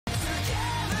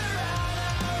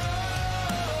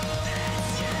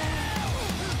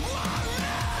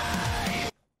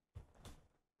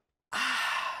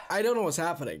I don't know what's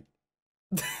happening.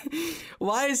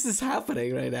 Why is this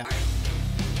happening right now?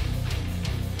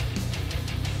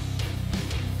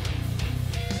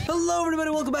 Hello everybody,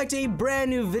 welcome back to a brand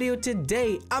new video.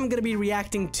 Today, I'm gonna be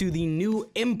reacting to the new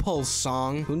Impulse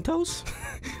song. Juntos?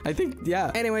 I think,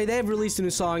 yeah. Anyway, they've released a new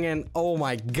song and oh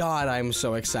my god, I'm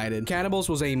so excited. Cannibals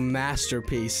was a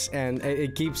masterpiece and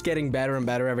it keeps getting better and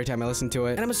better every time I listen to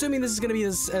it. And I'm assuming this is gonna be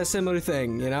a similar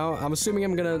thing, you know? I'm assuming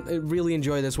I'm gonna really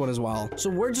enjoy this one as well. So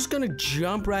we're just gonna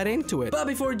jump right into it. But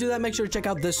before we do that, make sure to check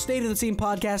out the State of the Scene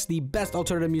podcast, the best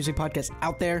alternative music podcast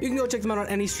out there. You can go check them out on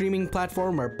any streaming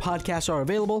platform where podcasts are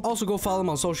available. Also, go follow them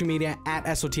on social media at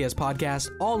SOTS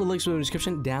Podcast. All the links are in the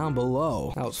description down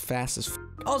below. That was fast as f.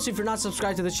 Also, if you're not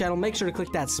subscribed to the channel, make sure to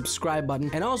click that subscribe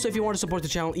button. And also, if you want to support the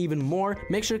channel even more,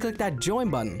 make sure to click that join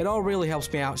button. It all really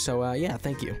helps me out. So, yeah,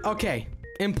 thank you. Okay.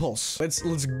 Impulse. Let's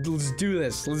do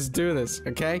this. Let's do this.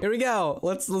 Okay. Here we go.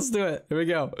 Let's do it. Here we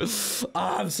go. Oh,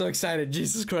 I'm so excited.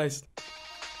 Jesus Christ.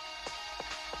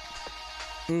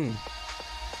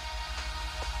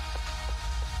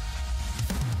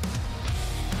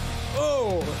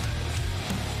 Oh,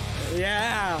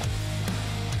 yeah.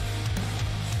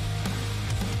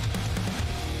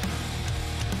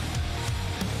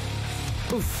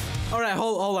 Oof. All right,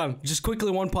 hold on. Just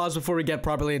quickly one pause before we get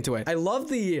properly into it. I love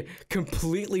the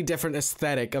completely different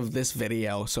aesthetic of this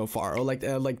video so far. Or like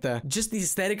just the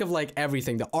aesthetic of like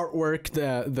everything. The artwork,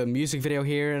 the music video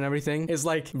here and everything is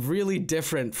like really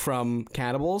different from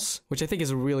Cannibals, which I think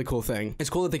is a really cool thing. It's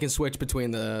cool that they can switch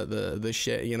between the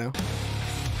shit, you know?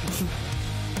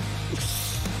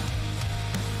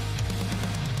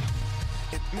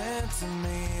 It meant to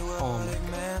me what it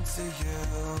meant to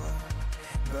you,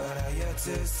 but I yet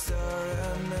to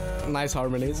surrender. Nice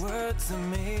harmonies. You were to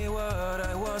me what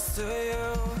I was to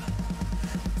you.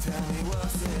 Tell me,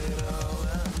 was it all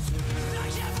untrue? I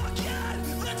can't forget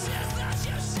the tears that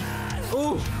you shed.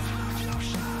 Ooh.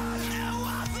 And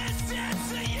what this did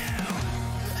to you.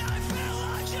 I feel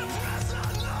like a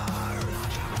prisoner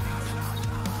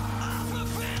of a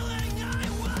feeling I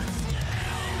once knew.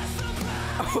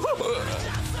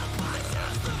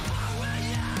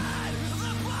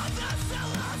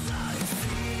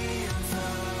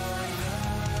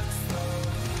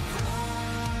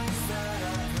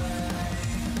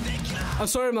 I'm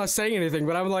sorry I'm not saying anything,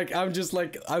 but I'm just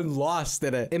like, I'm lost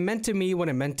in it. It meant to me what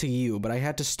it meant to you, but I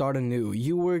had to start anew.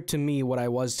 You were to me what I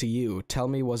was to you. Tell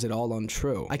me, was it all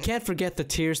untrue? I can't forget the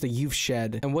tears that you've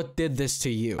shed, and what did this to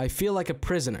you? I feel like a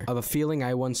prisoner of a feeling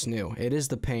I once knew. It is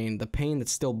the pain that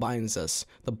still binds us,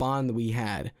 the bond that we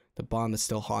had, the bond that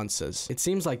still haunts us. It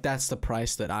seems like that's the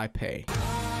price that I pay.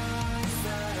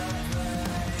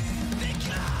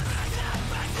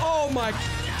 Oh my...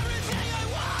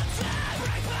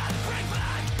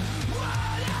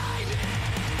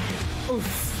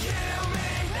 Oof.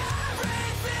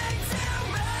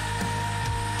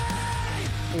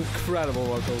 Incredible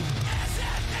vocals.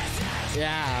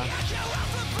 Yeah.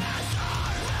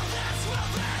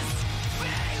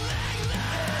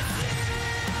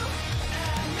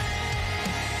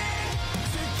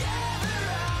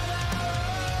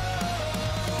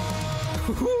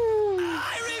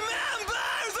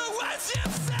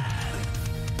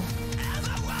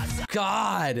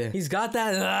 God, he's got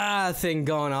that thing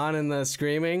going on in the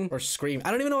screaming or scream.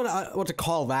 I don't even know what to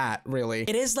call that, really.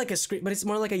 It is like a scream, but it's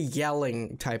more like a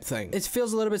yelling type thing. It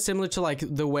feels a little bit similar to like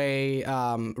the way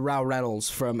Rao Reynolds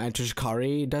from Enter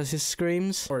Shikari does his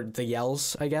screams or the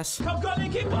yells, I guess. I'm gonna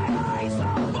keep my eyes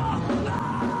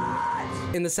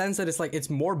open. In the sense that it's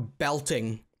more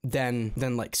belting than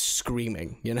like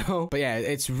screaming, you know? But yeah,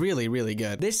 it's really, really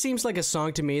good. This seems like a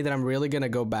song to me that I'm really gonna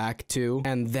go back to,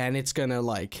 and then it's gonna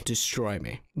like destroy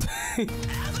me.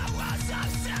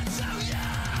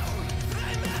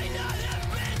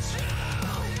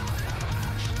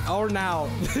 Or now.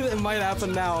 It might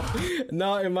happen now.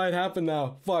 No, it might happen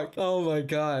now. Fuck. Oh my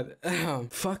god.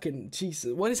 Fucking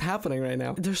Jesus. What is happening right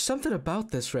now? There's something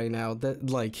about this right now that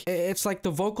like, it's like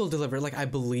the vocal delivery. Like I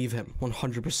believe him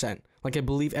 100%. Like I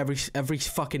believe every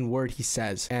fucking word he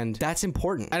says, and that's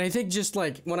important. And I think just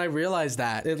like when I realized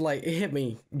that, it hit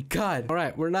me. God. All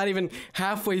right, we're not even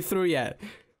halfway through yet.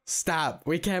 Stop.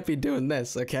 We can't be doing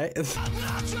this, okay?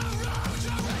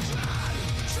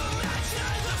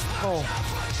 Oh.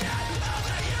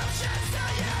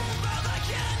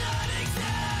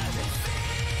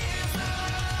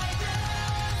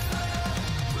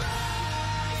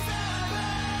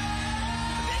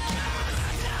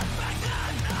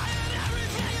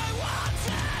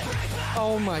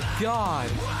 Oh my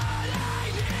god.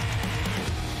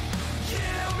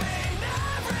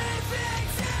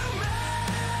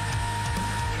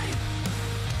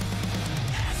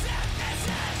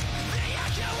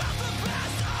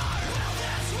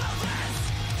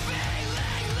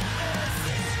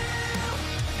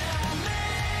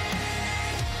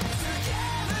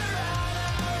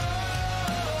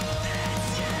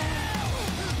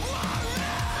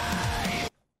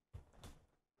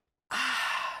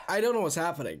 I don't know what's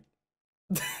happening.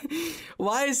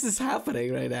 Why is this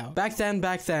happening right now? Back then,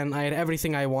 I had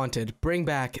everything I wanted. Bring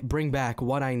back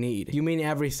what I need. You mean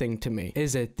everything to me.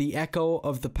 Is it the echo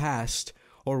of the past?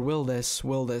 Or will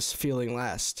this feeling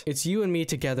last? It's you and me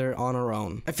together on our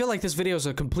own. I feel like this video is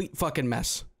a complete fucking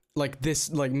mess. Like this,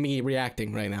 like me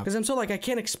reacting right now. Because I'm so like, I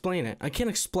can't explain it. I can't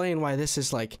explain why this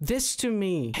is like, this to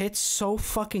me hits so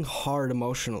fucking hard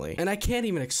emotionally. And I can't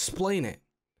even explain it.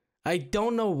 I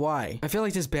don't know why. I feel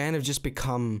like this band have just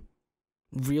become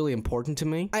really important to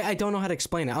me. I don't know how to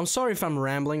explain it. I'm sorry if I'm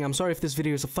rambling. I'm sorry if this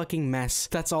video is a fucking mess.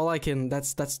 That's all I can,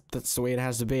 that's the way it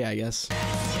has to be, I guess.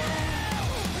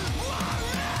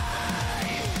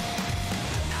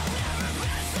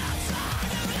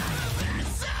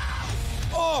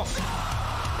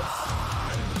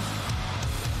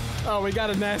 Oh, we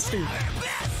got a nasty.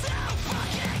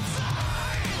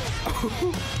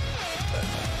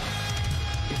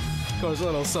 Goes a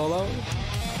little solo.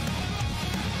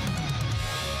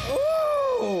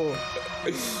 Ooh!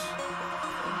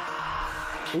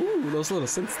 Ooh, those little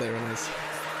synths there are nice.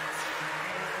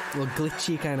 A little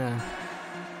glitchy kind of.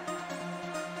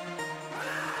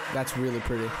 That's really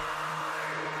pretty.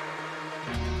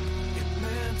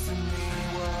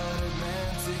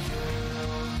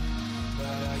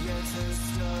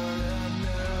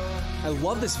 I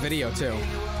love this video too.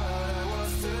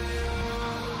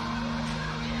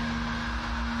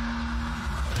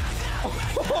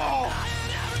 Oh.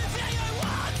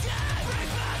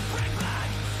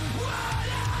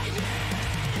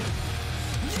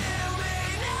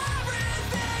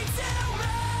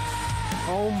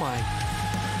 Oh my.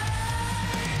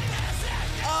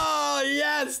 Oh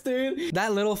yes, dude.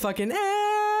 That little fucking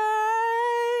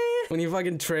when you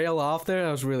fucking trail off there,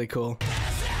 that was really cool.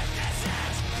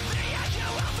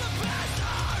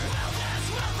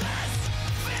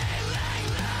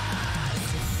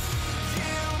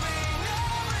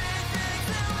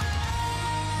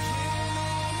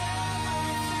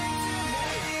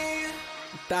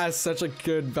 That's such a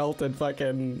good belted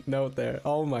fucking note there.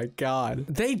 Oh my god.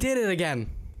 They did it again.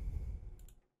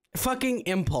 Fucking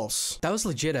Impulse. That was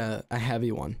legit a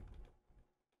heavy one.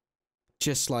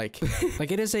 Just like,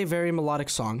 like it is a very melodic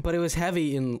song, but it was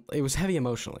heavy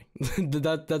emotionally.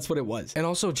 That's what it was. And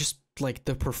also just like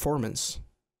the performance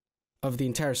of the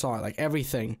entire song, like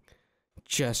everything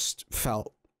just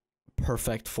felt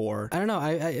perfect for, I don't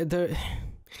know,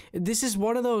 this is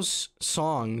one of those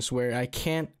songs where I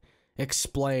can't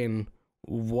explain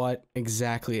what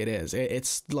exactly it is.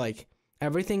 It's like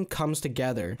everything comes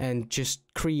together and just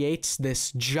creates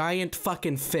this giant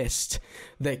fucking fist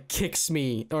that kicks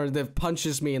me or that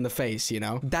punches me in the face, you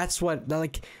know? That's what,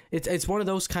 like, it's one of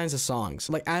those kinds of songs.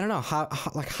 Like, I don't know,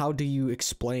 how do you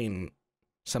explain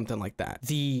something like that?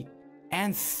 The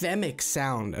anthemic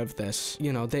sound of this,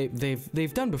 you know,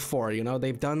 they've done before, you know?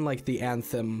 They've done like the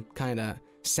anthem kind of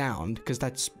sound, because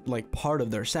that's like part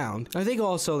of their sound. I think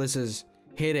also this is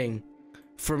hitting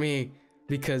for me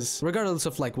because regardless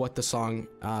of like what the song,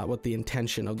 what the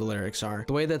intention of the lyrics are,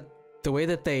 the way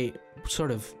that they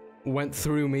sort of went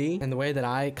through me and the way that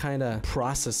I kind of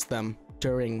processed them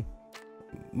during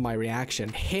my reaction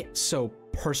hit so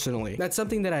personally. That's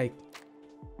something that I,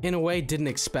 in a way, didn't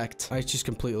expect. I just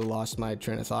completely lost my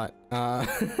train of thought.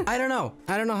 I don't know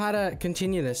how to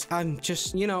continue this. I'm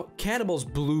just, you know, Cannibals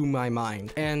blew my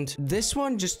mind. And this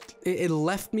one just, it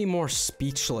left me more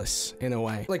speechless in a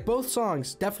way. Like both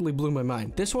songs definitely blew my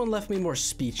mind. This one left me more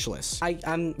speechless.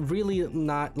 I'm really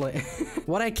not like,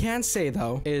 what I can say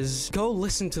though is go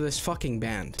listen to this fucking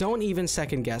band. Don't even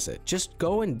second guess it. Just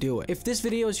go and do it. If this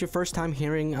video is your first time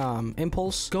hearing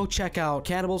Impulse, go check out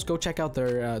Cannibals, go check out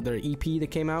their EP that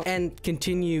came out and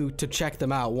continue to check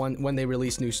them out when they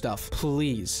release new stuff.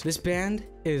 Please. This band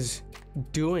is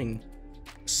doing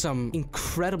some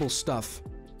incredible stuff.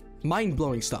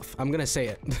 Mind-blowing stuff. I'm gonna say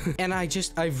it. And I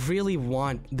really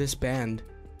want this band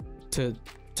to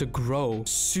grow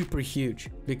super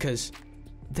huge because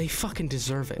they fucking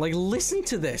deserve it. Like, listen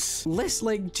to this. That's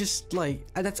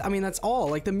all.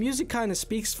 Like, the music kind of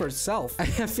speaks for itself. I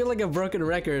feel like a broken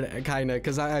record, kind of,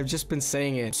 because I've just been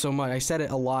saying it so much. I said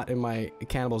it a lot in my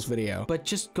Cannibals video. But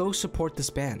just go support this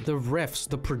band. The riffs,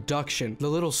 the production, the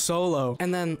little solo,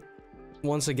 and then,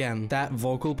 once again, that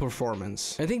vocal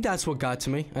performance. I think that's what got to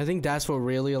me. I think that's what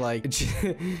really, like,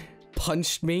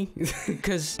 punched me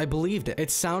because I believed it.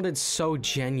 It sounded so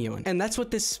genuine. And that's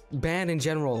what this band in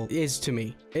general is to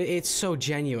me. It's so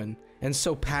genuine and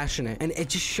so passionate, and it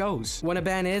just shows when a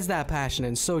band is that passionate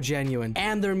and so genuine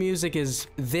and their music is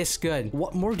this good.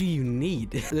 What more do you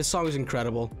need? This song is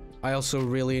incredible. I also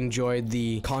really enjoyed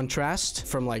the contrast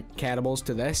from like Cannibals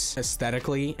to this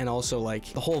aesthetically, and also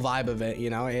like the whole vibe of it, you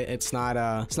know. It's not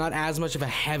as much of a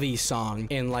heavy song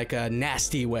in like a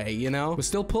nasty way, you know. We're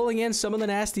still pulling in some of the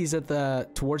nasties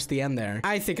at towards the end there.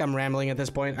 I think I'm rambling at this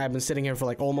point. I've been sitting here for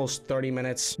like almost 30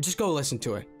 minutes. Just go listen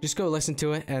to it. Just go listen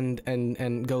to it,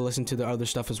 and go listen to the other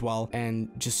stuff as well, and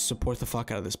just support the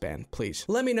fuck out of this band, please.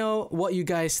 Let me know what you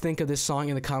guys think of this song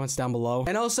in the comments down below.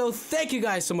 And also, thank you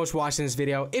guys so much for watching this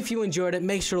video. If you enjoyed it,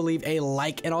 make sure to leave a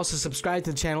like, and also subscribe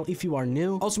to the channel if you are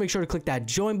new. Also, make sure to click that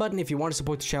join button if you want to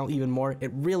support the channel even more.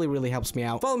 It really helps me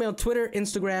out. Follow me on Twitter,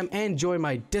 Instagram, and join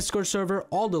my Discord server.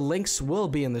 All the links will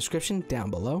be in the description down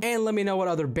below. And let me know what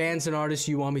other bands and artists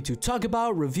you want me to talk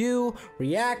about, review,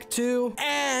 react to,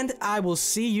 and I will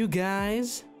see you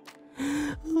guys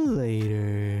later.